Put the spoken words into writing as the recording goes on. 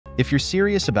If you're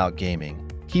serious about gaming,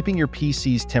 keeping your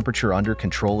PC's temperature under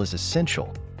control is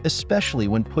essential, especially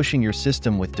when pushing your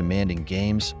system with demanding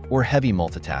games or heavy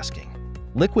multitasking.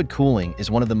 Liquid cooling is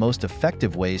one of the most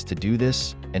effective ways to do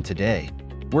this, and today,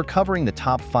 we're covering the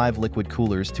top 5 liquid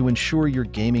coolers to ensure your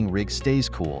gaming rig stays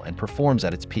cool and performs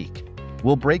at its peak.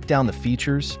 We'll break down the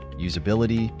features,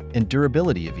 usability, and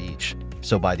durability of each,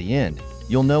 so by the end,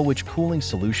 you'll know which cooling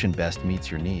solution best meets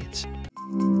your needs.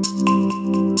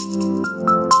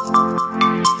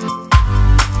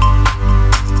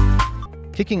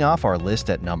 Kicking off our list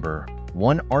at number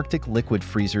 1, Arctic Liquid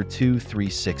Freezer 2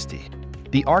 360.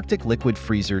 The Arctic Liquid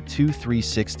Freezer 2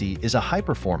 360 is a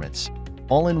high-performance,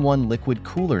 all-in-one liquid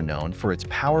cooler known for its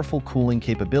powerful cooling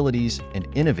capabilities and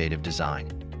innovative design.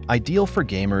 Ideal for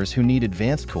gamers who need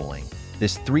advanced cooling,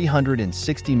 this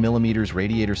 360mm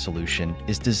radiator solution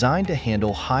is designed to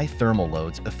handle high thermal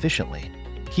loads efficiently.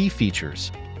 Key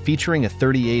features: featuring a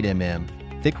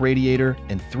 38mm thick radiator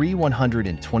and 3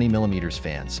 120mm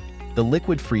fans, the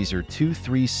Liquid Freezer 2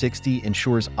 360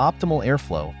 ensures optimal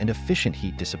airflow and efficient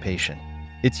heat dissipation.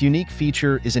 Its unique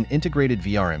feature is an integrated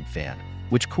VRM fan,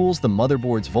 which cools the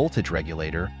motherboard's voltage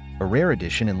regulator, a rare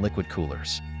addition in liquid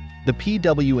coolers. The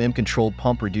PWM-controlled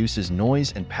pump reduces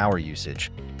noise and power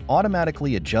usage,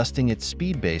 automatically adjusting its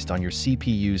speed based on your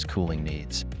CPU's cooling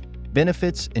needs.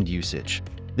 Benefits and usage: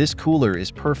 this cooler is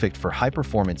perfect for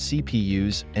high-performance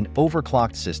CPUs and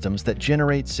overclocked systems that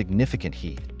generate significant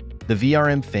heat. The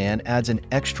VRM fan adds an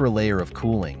extra layer of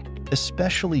cooling,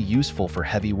 especially useful for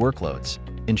heavy workloads,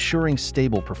 ensuring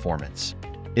stable performance.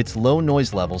 Its low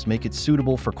noise levels make it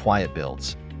suitable for quiet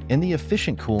builds, and the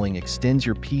efficient cooling extends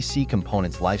your PC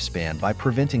component's lifespan by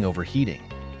preventing overheating.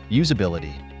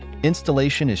 Usability: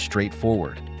 installation is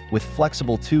straightforward, with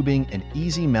flexible tubing and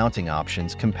easy mounting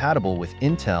options compatible with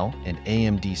Intel and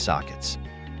AMD sockets.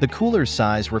 The cooler's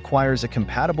size requires a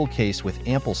compatible case with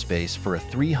ample space for a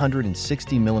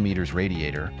 360mm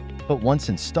radiator, but once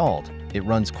installed, it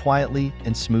runs quietly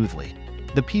and smoothly.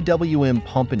 The PWM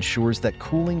pump ensures that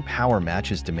cooling power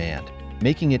matches demand,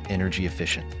 making it energy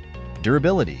efficient.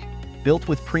 Durability: built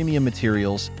with premium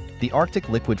materials, the Arctic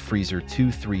Liquid Freezer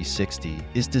 2 360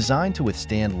 is designed to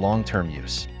withstand long-term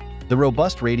use. The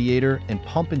robust radiator and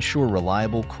pump ensure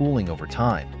reliable cooling over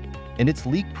time, and its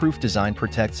leak-proof design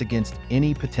protects against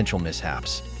any potential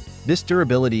mishaps. This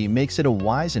durability makes it a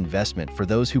wise investment for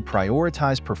those who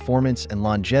prioritize performance and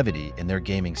longevity in their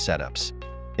gaming setups.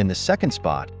 In the second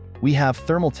spot, we have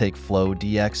Thermaltake Floe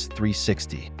DX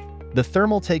 360. The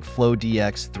Thermaltake Floe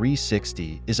DX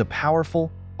 360 is a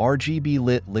powerful,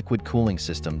 RGB-lit liquid cooling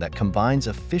system that combines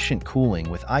efficient cooling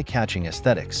with eye-catching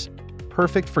aesthetics.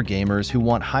 Perfect for gamers who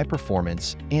want high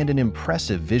performance and an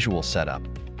impressive visual setup.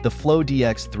 The Floe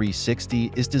DX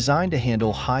 360 is designed to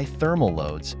handle high thermal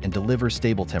loads and deliver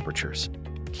stable temperatures.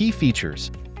 Key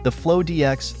features: the Floe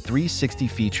DX 360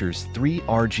 features 3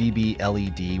 RGB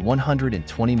LED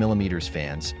 120mm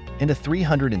fans and a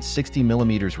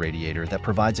 360mm radiator that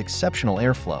provides exceptional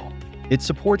airflow. It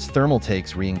supports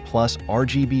Thermaltake's Ring Plus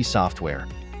RGB software,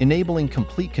 enabling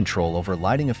complete control over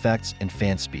lighting effects and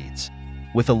fan speeds.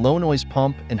 With a low-noise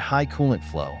pump and high coolant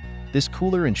flow, this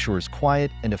cooler ensures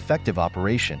quiet and effective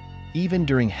operation, even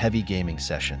during heavy gaming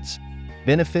sessions.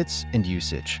 Benefits and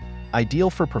usage: ideal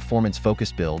for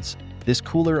performance-focused builds, this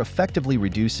cooler effectively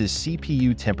reduces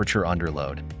CPU temperature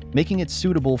underload, making it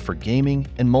suitable for gaming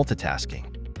and multitasking.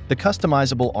 The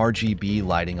customizable RGB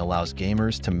lighting allows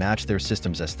gamers to match their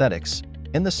system's aesthetics,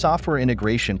 and the software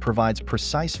integration provides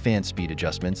precise fan speed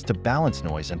adjustments to balance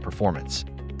noise and performance.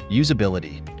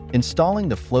 Usability: installing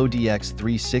the Floe DX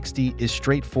 360 is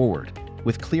straightforward,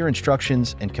 with clear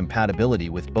instructions and compatibility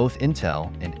with both Intel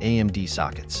and AMD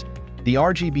sockets. The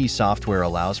RGB software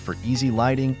allows for easy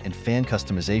lighting and fan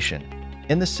customization,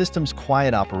 and the system's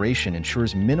quiet operation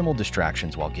ensures minimal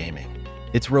distractions while gaming.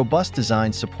 Its robust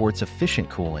design supports efficient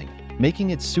cooling, making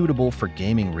it suitable for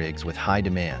gaming rigs with high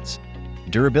demands.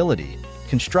 Durability: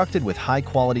 constructed with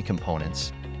high-quality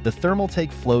components, the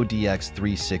Thermaltake Floe DX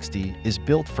 360 is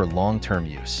built for long-term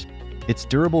use. Its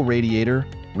durable radiator,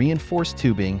 reinforced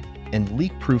tubing, and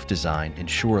leak-proof design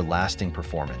ensure lasting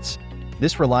performance.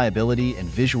 This reliability and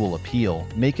visual appeal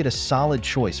make it a solid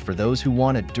choice for those who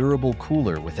want a durable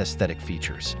cooler with aesthetic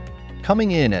features.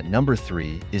 Coming in at number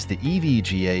 3 is the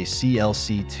EVGA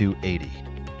CLC280.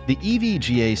 The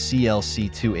EVGA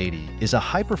CLC280 is a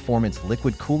high-performance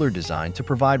liquid cooler designed to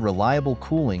provide reliable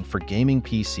cooling for gaming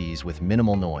PCs with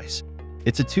minimal noise.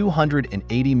 It's a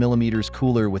 280mm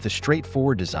cooler with a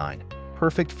straightforward design,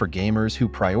 perfect for gamers who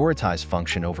prioritize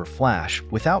function over flash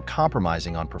without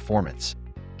compromising on performance.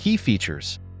 Key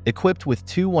features: equipped with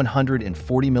two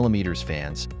 140mm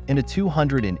fans and a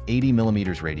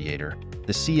 280mm radiator,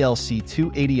 the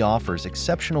CLC280 offers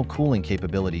exceptional cooling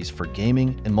capabilities for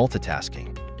gaming and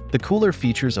multitasking. The cooler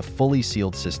features a fully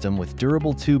sealed system with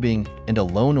durable tubing and a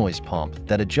low-noise pump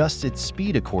that adjusts its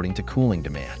speed according to cooling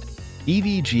demand.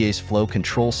 EVGA's flow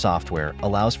control software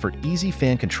allows for easy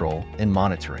fan control and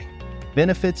monitoring.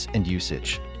 Benefits and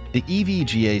usage. The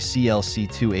EVGA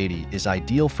CLC280 is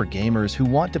ideal for gamers who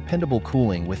want dependable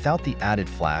cooling without the added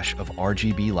flash of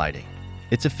RGB lighting.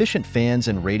 Its efficient fans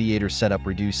and radiator setup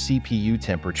reduce CPU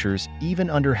temperatures even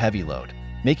under heavy load,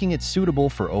 making it suitable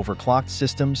for overclocked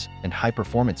systems and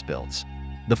high-performance builds.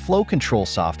 The flow control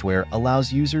software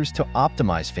allows users to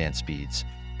optimize fan speeds,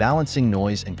 balancing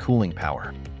noise and cooling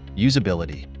power.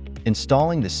 Usability.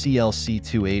 Installing the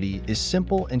CLC280 is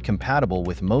simple and compatible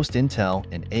with most Intel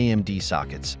and AMD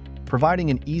sockets, providing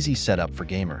an easy setup for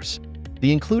gamers.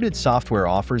 The included software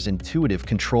offers intuitive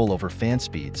control over fan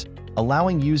speeds,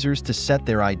 allowing users to set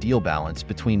their ideal balance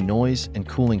between noise and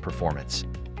cooling performance.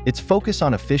 Its focus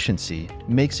on efficiency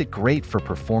makes it great for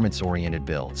performance-oriented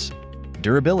builds.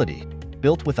 Durability.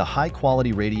 Built with a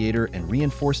high-quality radiator and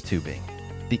reinforced tubing,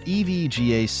 the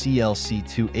EVGA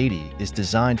CLC280 is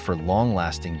designed for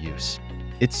long-lasting use.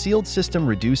 Its sealed system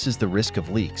reduces the risk of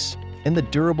leaks, and the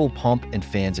durable pump and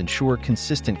fans ensure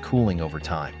consistent cooling over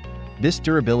time. This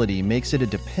durability makes it a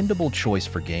dependable choice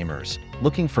for gamers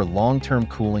looking for long-term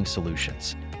cooling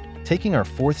solutions. Taking our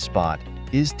fourth spot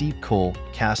is Deepcool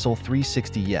Castle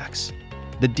 360EX.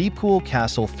 The Deepcool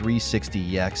Castle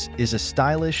 360EX is a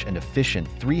stylish and efficient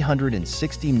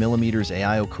 360mm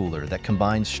AIO cooler that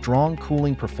combines strong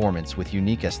cooling performance with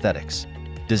unique aesthetics.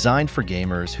 Designed for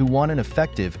gamers who want an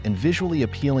effective and visually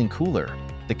appealing cooler,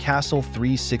 the Castle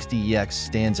 360EX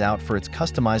stands out for its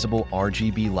customizable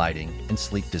RGB lighting and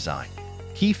sleek design.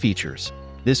 Key features.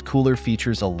 This cooler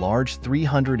features a large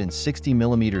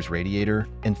 360mm radiator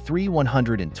and three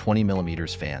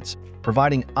 120mm fans,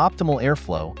 providing optimal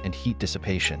airflow and heat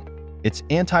dissipation. Its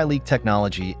anti-leak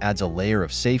technology adds a layer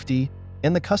of safety,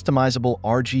 and the customizable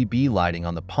RGB lighting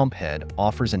on the pump head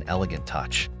offers an elegant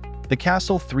touch. The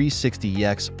Castle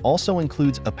 360EX also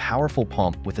includes a powerful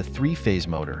pump with a 3-phase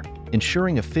motor,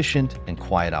 ensuring efficient and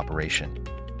quiet operation.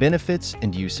 Benefits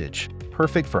and usage.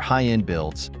 Perfect for high-end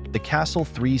builds, the Castle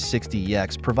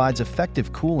 360EX provides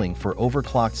effective cooling for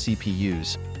overclocked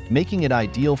CPUs, making it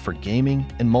ideal for gaming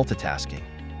and multitasking.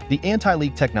 The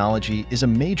anti-leak technology is a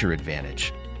major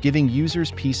advantage, giving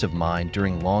users peace of mind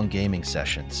during long gaming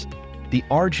sessions. The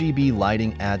RGB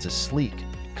lighting adds a sleek,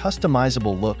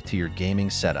 customizable look to your gaming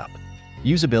setup.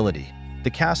 Usability. The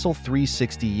Castle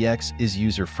 360EX is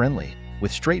user-friendly,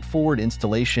 with straightforward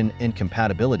installation and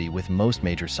compatibility with most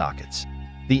major sockets.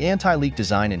 The anti-leak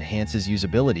design enhances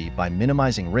usability by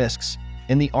minimizing risks,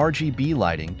 and the RGB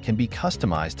lighting can be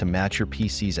customized to match your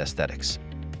PC's aesthetics.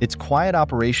 Its quiet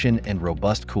operation and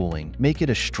robust cooling make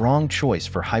it a strong choice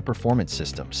for high-performance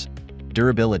systems.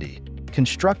 Durability.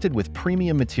 Constructed with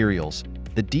premium materials,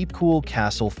 the Deepcool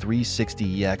Castle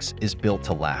 360EX is built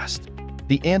to last.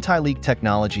 The anti-leak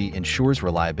technology ensures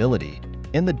reliability,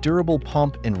 and the durable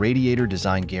pump and radiator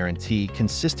design guarantee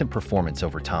consistent performance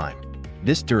over time.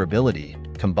 This durability,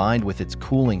 combined with its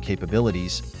cooling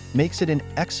capabilities, makes it an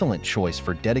excellent choice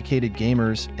for dedicated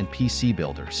gamers and PC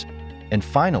builders. And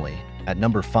finally, at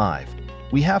number 5,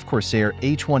 we have Corsair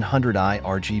H100i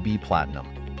RGB Platinum.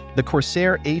 The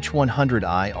Corsair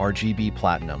H100i RGB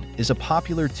Platinum is a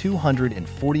popular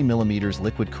 240mm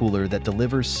liquid cooler that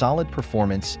delivers solid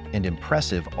performance and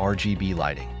impressive RGB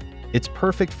lighting. It's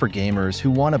perfect for gamers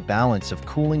who want a balance of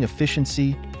cooling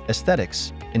efficiency,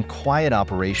 aesthetics, and quiet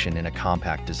operation in a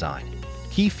compact design.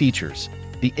 Key features.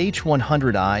 The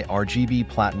H100i RGB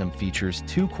Platinum features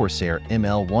two Corsair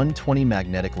ML120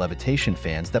 magnetic levitation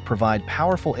fans that provide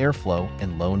powerful airflow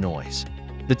and low noise.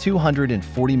 The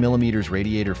 240mm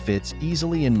radiator fits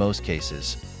easily in most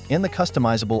cases, and the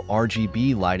customizable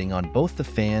RGB lighting on both the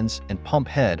fans and pump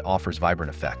head offers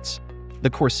vibrant effects. The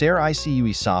Corsair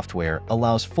ICUE software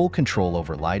allows full control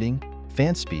over lighting,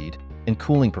 fan speed, and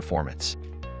cooling performance.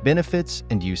 Benefits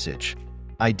and usage.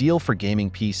 Ideal for gaming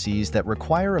PCs that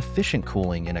require efficient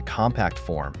cooling in a compact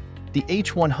form, the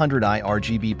H100i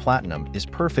RGB Platinum is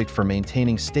perfect for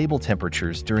maintaining stable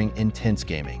temperatures during intense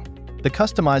gaming. The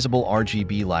customizable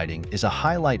RGB lighting is a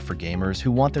highlight for gamers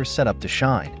who want their setup to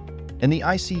shine, and the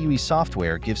ICUE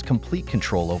software gives complete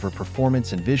control over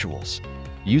performance and visuals.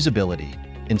 Usability.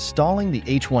 Installing the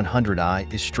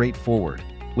H100i is straightforward,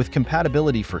 with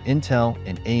compatibility for Intel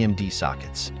and AMD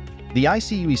sockets. The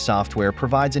ICUE software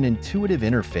provides an intuitive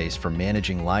interface for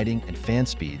managing lighting and fan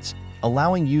speeds,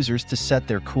 allowing users to set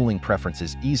their cooling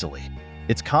preferences easily.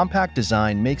 Its compact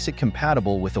design makes it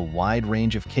compatible with a wide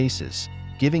range of cases,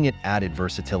 giving it added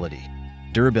versatility.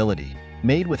 Durability.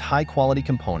 Made with high-quality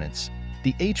components,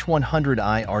 the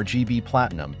H100i RGB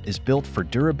Platinum is built for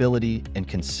durability and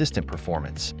consistent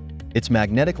performance. Its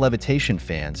magnetic levitation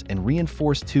fans and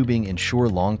reinforced tubing ensure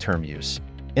long-term use,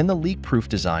 and the leak-proof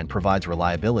design provides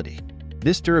reliability.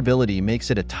 This durability makes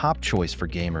it a top choice for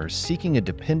gamers seeking a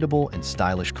dependable and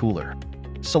stylish cooler.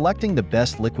 Selecting the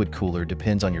best liquid cooler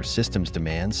depends on your system's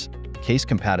demands, case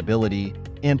compatibility,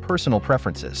 and personal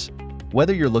preferences.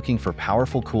 Whether you're looking for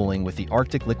powerful cooling with the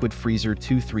Arctic Liquid Freezer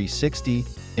 2360,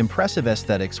 impressive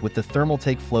aesthetics with the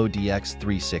Thermaltake Floe DX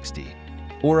 360,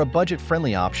 or a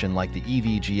budget-friendly option like the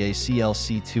EVGA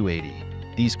CLC 280,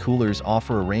 these coolers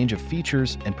offer a range of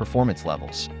features and performance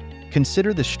levels.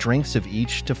 Consider the strengths of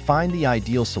each to find the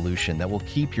ideal solution that will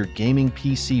keep your gaming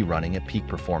PC running at peak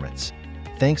performance.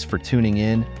 Thanks for tuning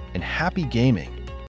in, and happy gaming!